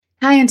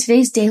Hi, in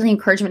today's daily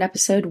encouragement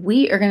episode,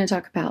 we are going to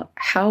talk about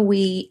how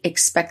we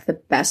expect the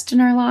best in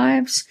our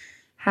lives,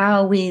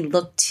 how we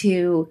look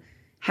to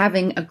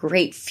having a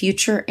great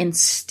future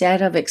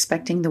instead of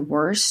expecting the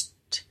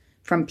worst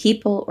from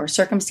people or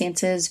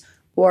circumstances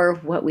or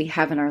what we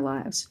have in our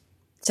lives.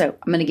 So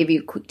I'm going to give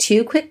you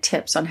two quick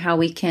tips on how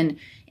we can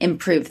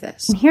improve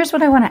this. And here's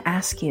what I want to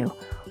ask you.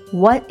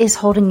 What is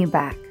holding you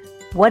back?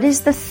 What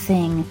is the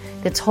thing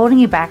that's holding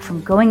you back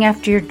from going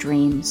after your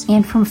dreams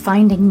and from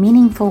finding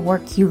meaningful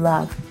work you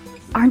love?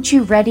 Aren't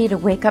you ready to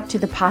wake up to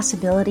the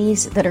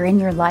possibilities that are in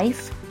your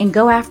life and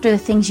go after the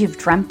things you've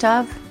dreamt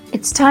of?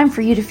 It's time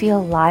for you to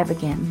feel alive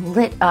again,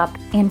 lit up,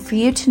 and for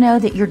you to know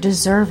that you're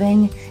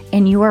deserving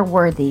and you are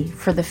worthy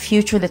for the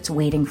future that's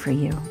waiting for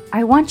you.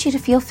 I want you to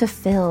feel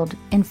fulfilled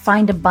and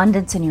find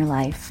abundance in your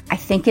life. I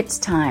think it's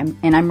time,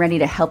 and I'm ready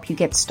to help you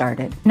get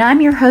started. And I'm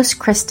your host,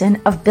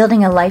 Kristen, of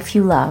Building a Life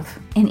You Love.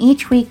 And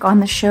each week on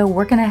the show,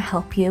 we're going to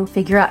help you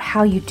figure out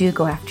how you do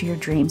go after your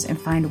dreams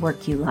and find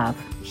work you love.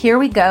 Here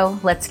we go.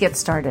 Let's get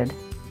started.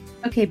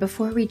 Okay,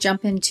 before we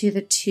jump into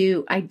the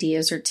two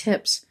ideas or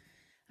tips,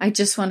 I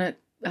just want to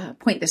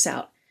point this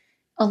out.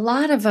 A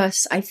lot of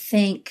us, I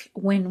think,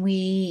 when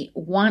we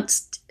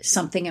want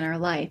something in our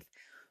life,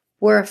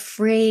 we're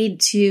afraid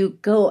to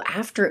go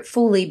after it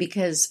fully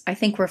because I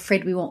think we're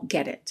afraid we won't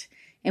get it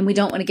and we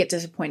don't want to get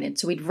disappointed.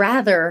 So we'd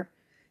rather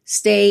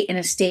stay in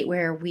a state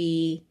where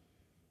we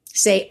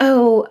say,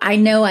 oh, I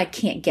know I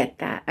can't get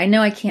that. I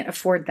know I can't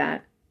afford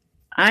that.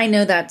 I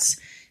know that's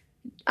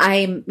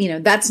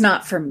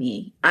not for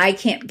me. I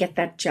can't get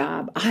that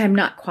job. I'm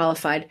not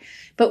qualified.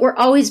 But we're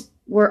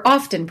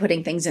often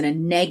putting things in a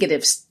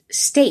negative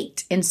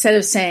state instead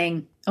of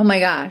saying, oh my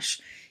gosh,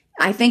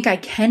 I think I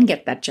can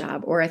get that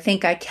job, or I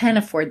think I can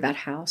afford that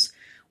house,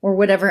 or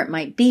whatever it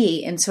might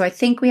be. And so I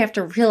think we have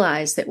to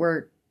realize that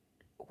we're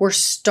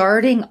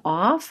starting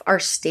off our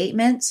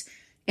statements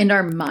and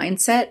our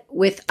mindset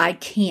with I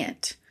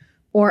can't,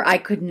 or I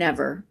could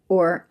never,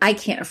 or I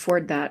can't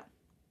afford that,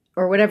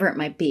 or whatever it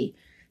might be.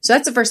 So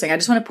that's the first thing. I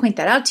just want to point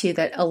that out to you,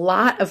 that a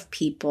lot of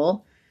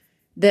people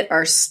that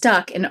are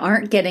stuck and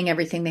aren't getting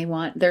everything they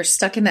want, they're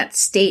stuck in that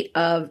state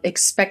of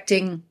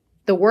expecting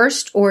the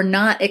worst or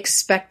not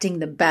expecting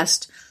the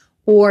best,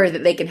 or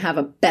that they can have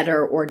a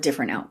better or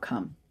different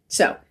outcome.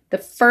 So the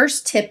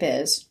first tip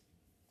is,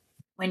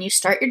 when you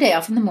start your day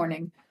off in the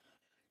morning,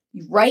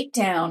 you write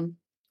down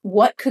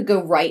what could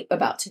go right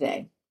about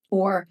today,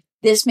 or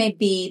this may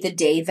be the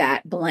day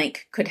that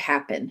blank could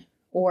happen,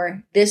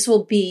 or this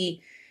will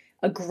be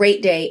a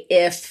great day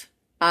if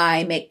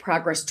I make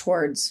progress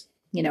towards,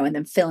 and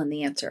then fill in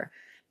the answer.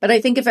 But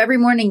I think if every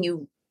morning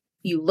you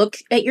look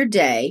at your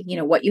day,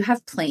 what you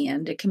have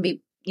planned, it can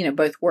be,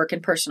 both work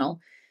and personal,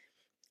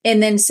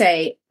 and then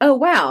say, oh,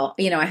 wow,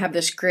 I have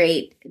this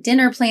great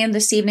dinner planned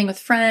this evening with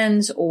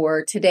friends,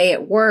 or today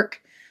at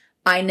work,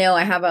 I know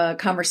I have a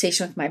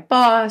conversation with my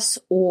boss,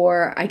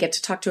 or I get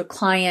to talk to a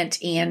client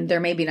and there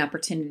may be an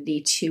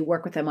opportunity to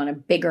work with them on a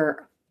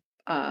bigger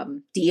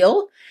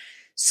deal.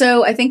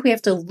 So I think we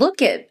have to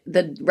look at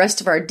the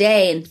rest of our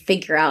day and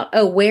figure out,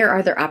 oh, where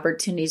are there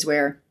opportunities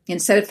where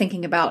instead of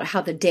thinking about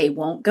how the day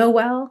won't go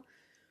well,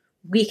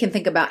 we can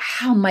think about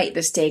how might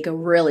this day go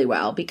really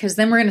well, because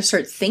then we're going to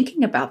start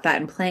thinking about that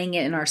and playing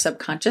it in our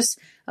subconscious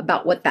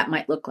about what that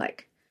might look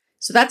like.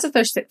 So that's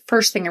the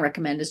first thing I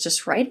recommend, is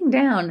just writing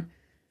down,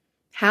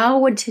 how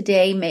would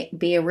today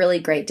be a really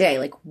great day?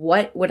 Like,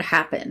 what would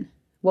happen?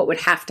 What would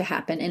have to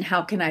happen? And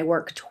how can I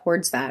work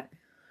towards that?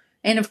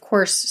 And of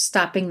course,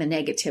 stopping the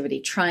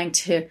negativity, trying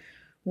to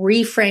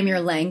reframe your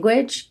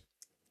language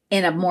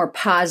in a more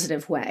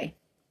positive way.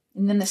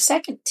 And then the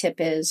second tip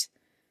is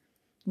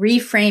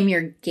reframe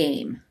your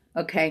game.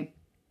 Okay.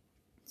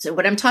 So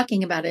what I'm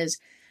talking about is,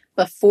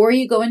 before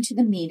you go into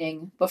the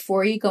meeting,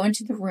 before you go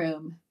into the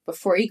room,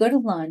 before you go to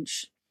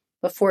lunch,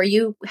 before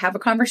you have a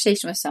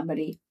conversation with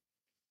somebody,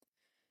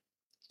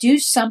 do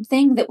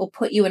something that will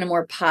put you in a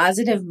more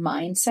positive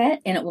mindset,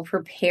 and it will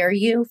prepare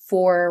you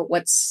for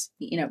what's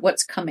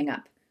coming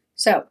up.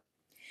 So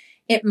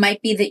it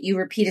might be that you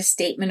repeat a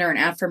statement or an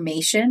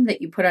affirmation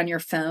that you put on your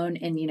phone,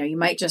 and, you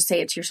might just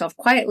say it to yourself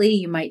quietly.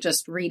 You might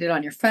just read it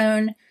on your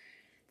phone.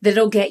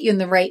 That'll get you in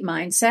the right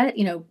mindset,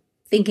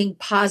 thinking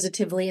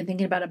positively and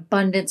thinking about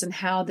abundance and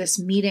how this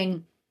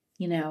meeting,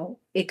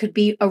 it could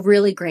be a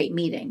really great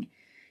meeting.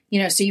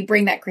 So you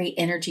bring that great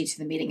energy to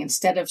the meeting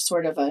instead of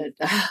sort of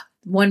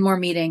one more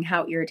meeting,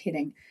 how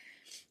irritating.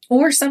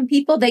 Or some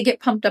people, they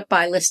get pumped up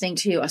by listening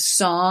to a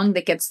song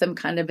that gets them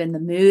kind of in the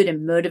mood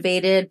and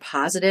motivated,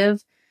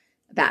 positive.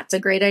 That's a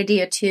great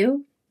idea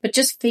too. But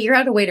just figure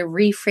out a way to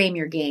reframe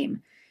your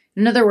game.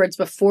 In other words,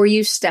 before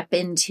you step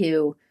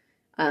into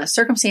a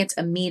circumstance,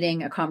 a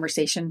meeting, a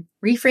conversation,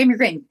 reframe your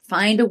game.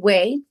 Find a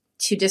way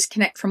to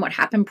disconnect from what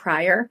happened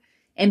prior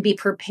and be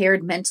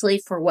prepared mentally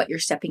for what you're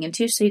stepping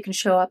into, so you can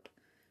show up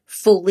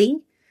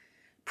fully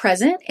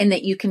present, and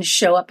that you can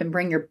show up and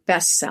bring your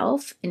best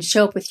self and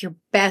show up with your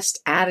best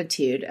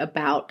attitude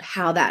about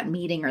how that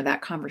meeting or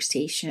that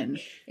conversation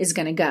is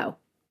going to go.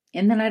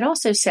 And then I'd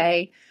also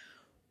say,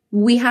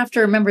 we have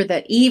to remember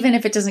that even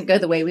if it doesn't go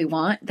the way we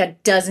want,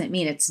 that doesn't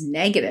mean it's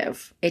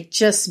negative. It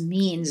just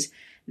means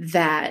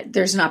that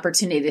there's an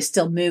opportunity to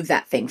still move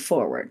that thing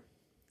forward.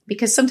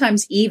 Because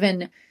sometimes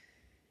even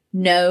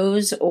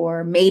no's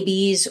or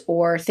maybes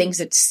or things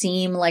that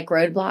seem like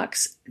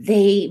roadblocks,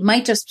 they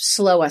might just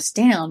slow us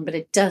down, but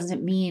it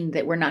doesn't mean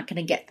that we're not going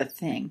to get the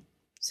thing.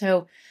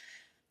 So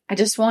I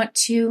just want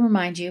to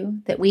remind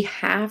you that we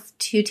have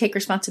to take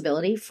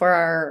responsibility for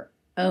our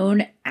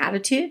own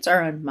attitudes,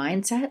 our own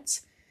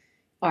mindsets,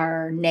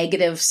 our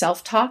negative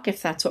self-talk,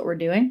 if that's what we're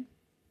doing.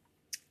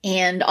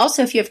 And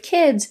also, if you have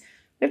kids,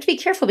 we have to be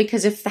careful,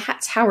 because if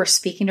that's how we're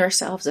speaking to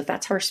ourselves, if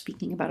that's how we're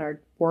speaking about our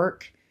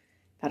work,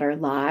 about our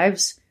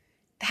lives,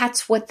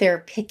 that's what they're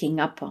picking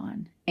up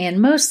on.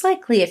 And most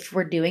likely, if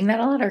we're doing that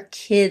a lot, our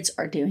kids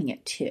are doing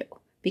it too,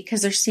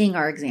 because they're seeing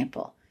our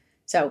example.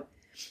 So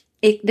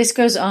this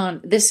goes on.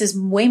 This is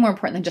way more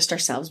important than just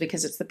ourselves,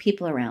 because it's the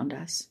people around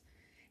us.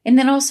 And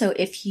then also,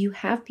 if you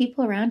have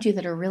people around you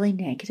that are really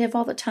negative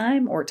all the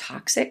time or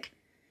toxic,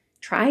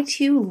 try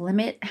to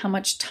limit how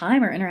much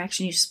time or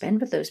interaction you spend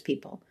with those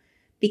people,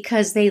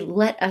 because they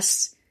let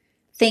us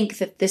think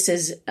that this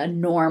is a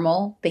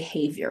normal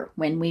behavior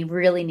when we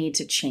really need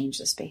to change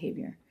this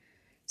behavior.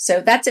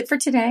 So that's it for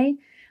today.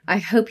 I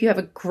hope you have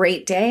a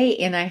great day,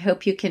 and I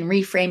hope you can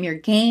reframe your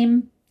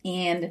game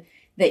and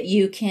that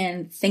you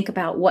can think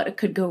about what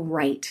could go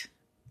right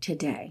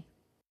today.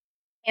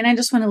 And I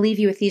just want to leave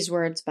you with these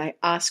words by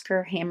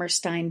Oscar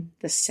Hammerstein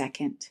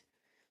II.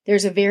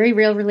 There's a very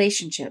real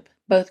relationship,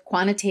 both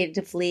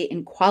quantitatively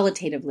and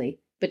qualitatively,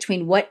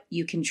 between what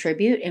you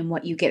contribute and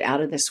what you get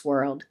out of this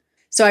world.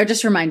 So I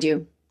just remind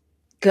you,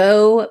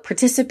 go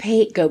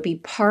participate, go be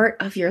part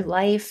of your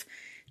life.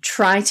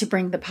 Try to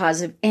bring the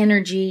positive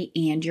energy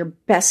and your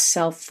best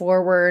self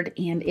forward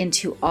and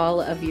into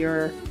all of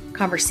your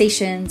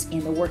conversations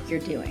and the work you're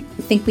doing.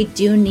 I think we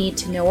do need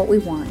to know what we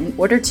want in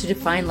order to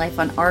define life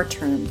on our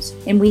terms.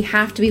 And we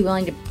have to be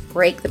willing to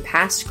break the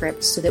past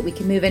scripts so that we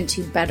can move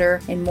into better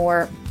and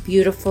more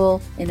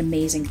beautiful and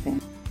amazing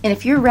things. And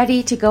if you're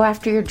ready to go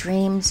after your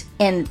dreams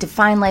and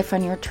define life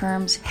on your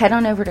terms, head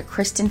on over to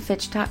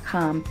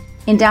KristenFitch.com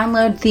and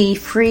download the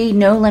free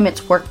No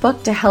Limits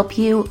workbook to help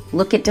you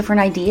look at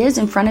different ideas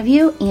in front of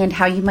you and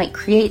how you might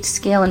create,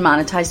 scale, and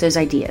monetize those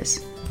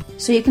ideas,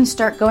 so you can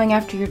start going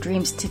after your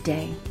dreams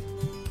today.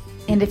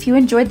 And if you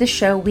enjoyed the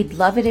show, we'd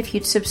love it if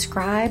you'd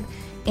subscribe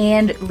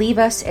and leave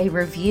us a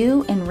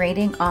review and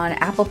rating on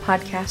Apple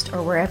Podcasts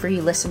or wherever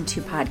you listen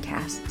to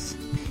podcasts.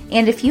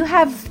 And if you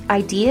have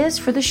ideas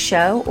for the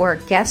show or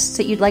guests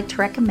that you'd like to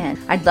recommend,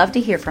 I'd love to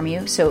hear from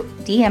you. So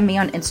DM me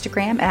on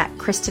Instagram at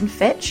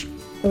KristenFitch,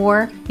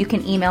 or you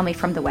can email me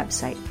from the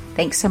website.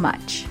 Thanks so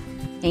much.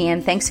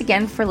 And thanks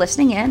again for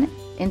listening in.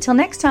 Until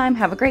next time,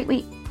 have a great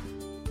week.